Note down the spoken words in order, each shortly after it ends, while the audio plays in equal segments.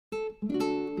Hey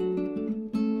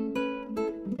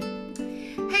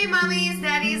mommies,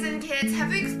 daddies, and kids,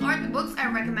 have you explored the books I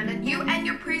recommended you and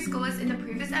your preschoolers in the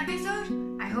previous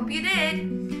episode? I hope you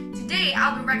did. Today,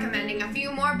 I'll be recommending a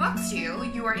few more books to you.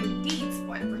 You are indeed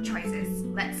spoiled for choices.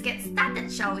 Let's get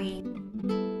started, shall we?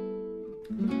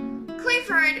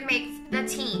 Clifford Makes the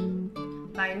Team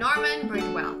by Norman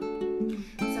Bridwell.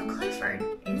 So Clifford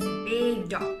is a big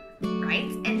dog,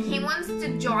 right? And he wants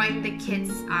to join the kids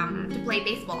to play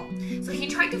baseball. So he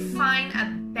tried to find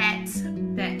a bat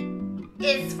that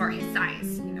is for his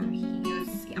size. You know,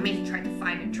 he tried to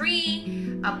find a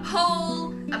tree, a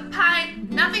pole, a pipe.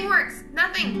 Nothing works.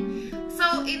 Nothing.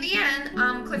 So in the end,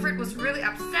 Clifford was really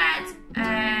upset,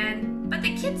 but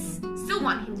the kids still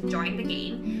want him to join the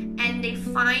game, and they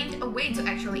find a way to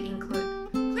actually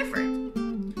include Clifford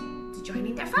to join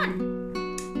in their fun.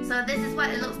 So this is what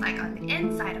it looks like on the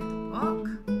inside of the book.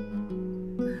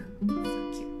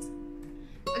 So cute.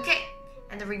 Okay,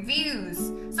 and the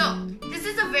reviews. So this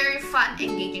is a very fun,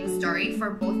 engaging story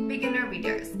for both beginner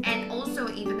readers and also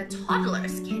even the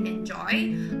toddlers can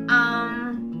enjoy.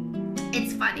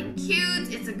 It's fun and cute.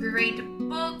 It's a great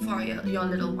book for your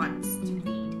little ones to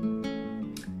read.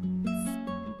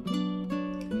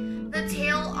 The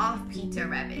Tale of Peter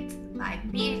Rabbit by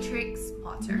Beatrix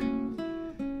Potter.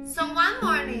 So one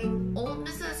morning, old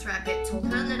Mrs. Rabbit told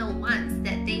her little ones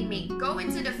that they may go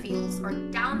into the fields or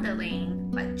down the lane,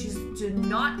 but just do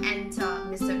not enter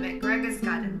Mr. McGregor's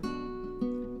garden.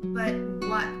 But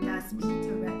what does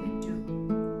Peter Rabbit do?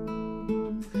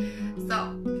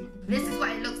 So this is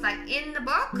what it looks like in the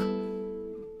book.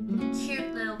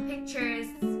 Cute little pictures,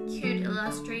 cute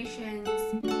illustrations,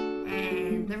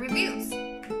 and the reviews.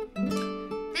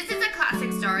 This is a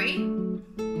classic story,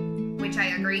 which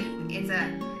I agree.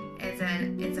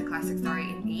 It's a classic story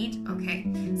indeed. Okay,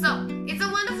 so it's a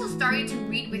wonderful story to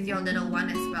read with your little one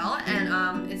as well,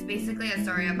 and it's basically a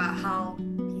story about how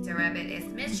Peter Rabbit is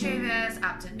mischievous,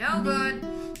 up to no good,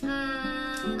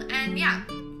 and yeah,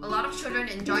 a lot of children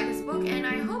enjoy this book, and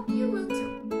I hope you will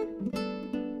too.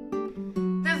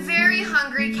 The Very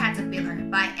Hungry Caterpillar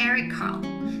by Eric Carle.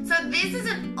 So this is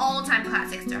an all-time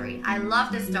classic story. I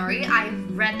love this story.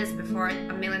 I've read this before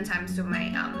a million times to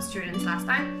my students last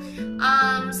time.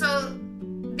 So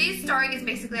this story is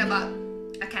basically about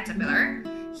a caterpillar.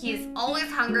 He is always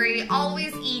hungry,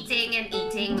 always eating and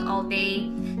eating all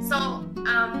day. So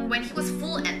when he was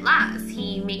full at last,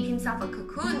 he made himself a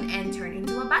cocoon and turned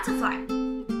into a butterfly.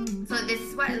 So this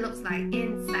is what it looks like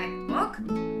inside the book.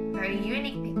 Very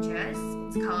unique pictures.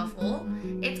 It's colorful.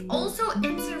 It's also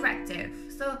interactive.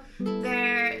 So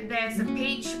there's a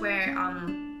page where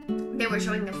they were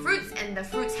showing the fruits, and the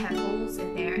fruits have holes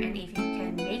in there, and if you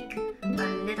can make a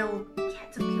little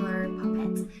caterpillar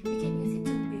puppet, you can use it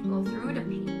to go through the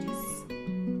pages.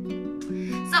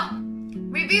 So,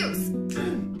 reviews.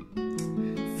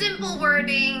 Simple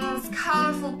wordings,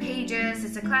 colorful pages.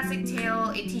 It's a classic tale.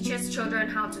 It teaches children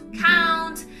how to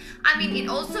count. It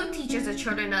also teaches the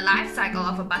children the life cycle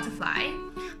of a butterfly.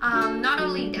 Not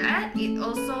only that, it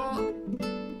also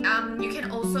you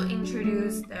can also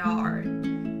introduce your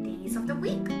days of the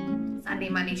week. Sunday,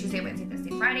 Monday, Tuesday, Wednesday,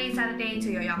 Thursday, Friday, Saturday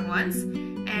to your young ones.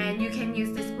 And you can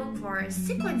use this book for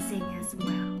sequencing as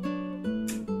well.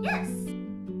 Yes!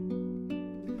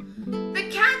 The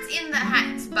Cat in the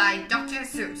Hat by Dr.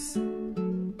 Seuss.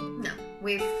 No,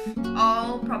 we've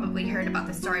all probably heard about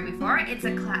this story before. It's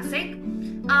a classic.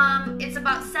 It's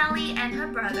about Sally and her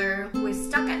brother who is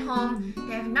stuck at home.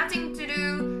 They have nothing to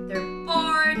do. They're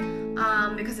bored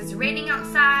because it's raining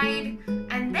outside.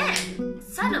 And then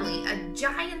suddenly a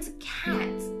giant cat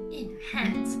in a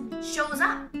hat shows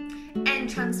up and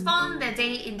transforms their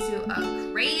day into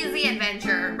a crazy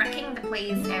adventure, wrecking the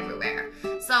place everywhere.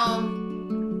 So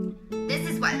this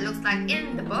is what it looks like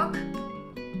in the book.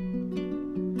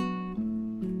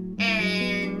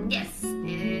 And yes,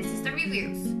 this is the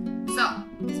reviews. So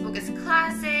this book is a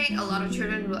classic. A lot of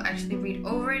children will actually read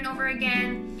over and over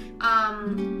again.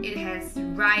 It has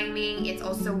rhyming. It's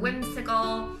also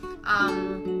whimsical.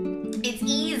 It's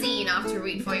easy enough to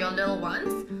read for your little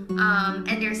ones.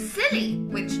 And they're silly,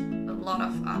 which a lot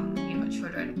of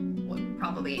children would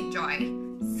probably enjoy.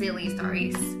 Silly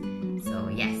stories. So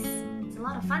yes, it's a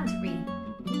lot of fun to read.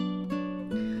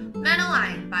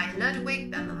 Madeline by Ludwig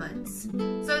Bemelmans.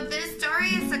 So this story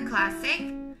is a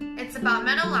classic. It's about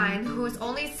Madeline, who is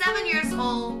only 7 years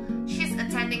old. She's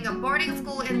attending a boarding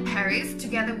school in Paris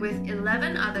together with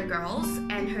 11 other girls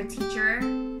and her teacher,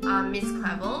 Miss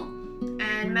Clavel.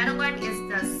 And Madeline is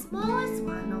the smallest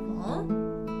one of all.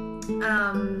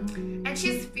 And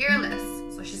she's fearless,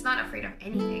 so she's not afraid of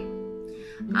anything.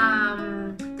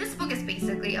 This book is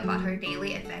basically about her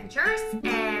daily adventures,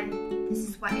 and this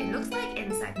is what it looks like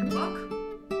inside the book.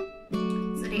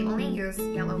 So they only use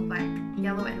yellow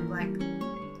and black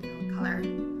color.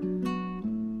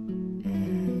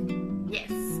 And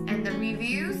yes, and the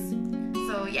reviews.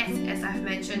 So yes, as I've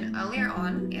mentioned earlier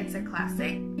on, it's a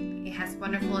classic. It has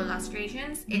wonderful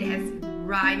illustrations. It has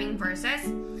rhyming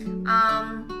verses.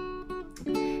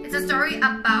 It's a story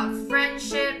about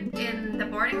friendship in the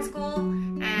boarding school,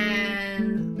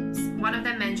 and one of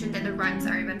them mentioned that the rhymes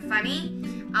are even funny.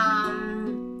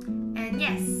 And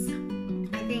yes,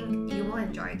 I think you will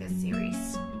enjoy this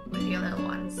series with your little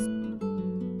ones.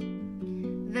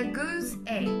 The Goose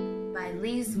Egg by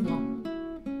Liz Wong.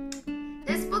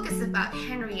 This book is about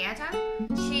Henrietta.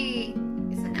 She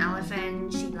is an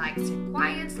elephant. She likes her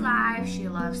quiet life. She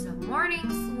loves a morning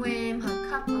swim, her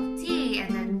cup of tea,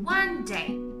 and then one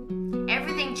day,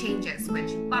 everything changes when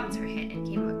she bumps her head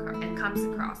and comes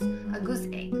across a goose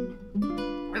egg.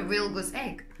 A real goose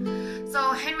egg.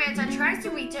 So Henrietta tries to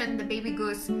return the baby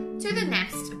goose to the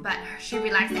nest, but she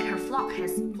realized that her flock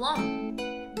has flown.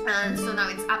 So now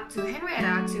it's up to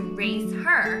Henrietta to raise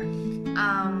her.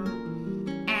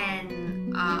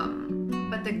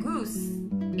 But the goose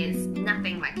is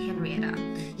nothing like Henrietta.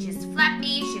 She's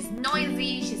flappy, she's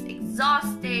noisy, she's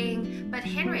exhausting, but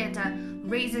Henrietta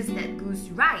raises that goose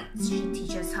right. She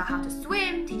teaches her how to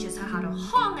swim, teaches her how to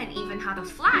honk, and even how to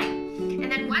fly.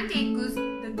 And then one day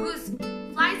the goose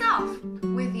flies off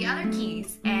with the other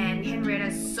geese, and Henrietta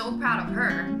is so proud of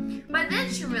her. But then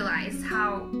she realized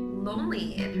how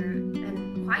lonely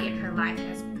and quiet her life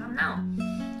has become now.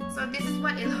 So this is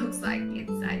what it looks like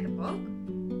inside the book.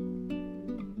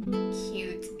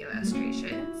 Cute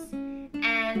illustrations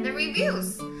and the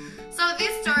reviews. So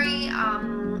this story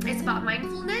is about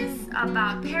mindfulness,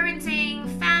 about parenting,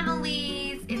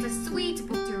 families. It's a sweet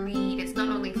book to read. It's not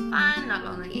only fun, not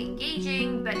only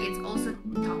engaging, but it's also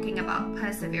talking about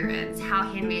perseverance, how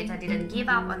Henrietta didn't give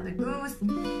up on the goose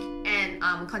and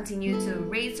continued to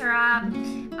raise her up.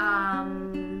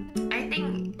 I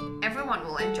think everyone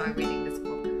will enjoy reading this book.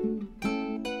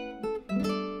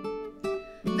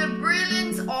 The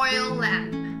Brilliant Oil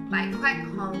Lamp by Kwek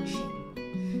Hong Shin.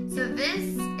 So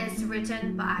this is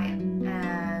written by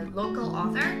a local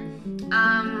author.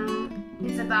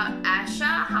 It's about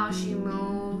Asha, how she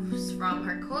moves from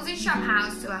her cozy shop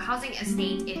house to a housing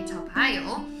estate in Toa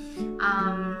Payoh.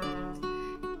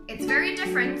 It's very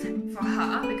different for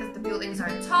her because the buildings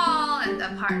are tall and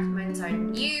the apartments are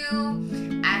new.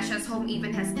 Asha's home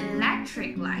even has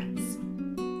electric lights.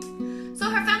 So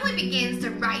her family begins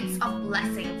the rites of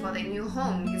blessing for their new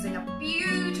home using a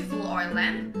beautiful oil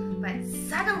lamp, but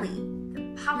suddenly the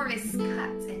power is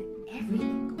cut and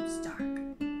everything goes dark.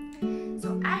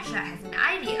 So Asha has an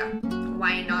idea.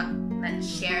 Why not let's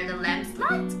share the lamp's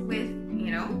light with,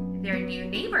 their new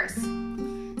neighbors?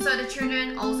 So the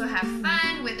children also have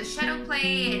fun with the shadow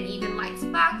play and even light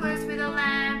sparklers with a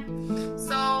lamp.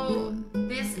 So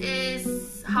this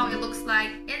is how it looks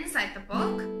like inside the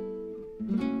book.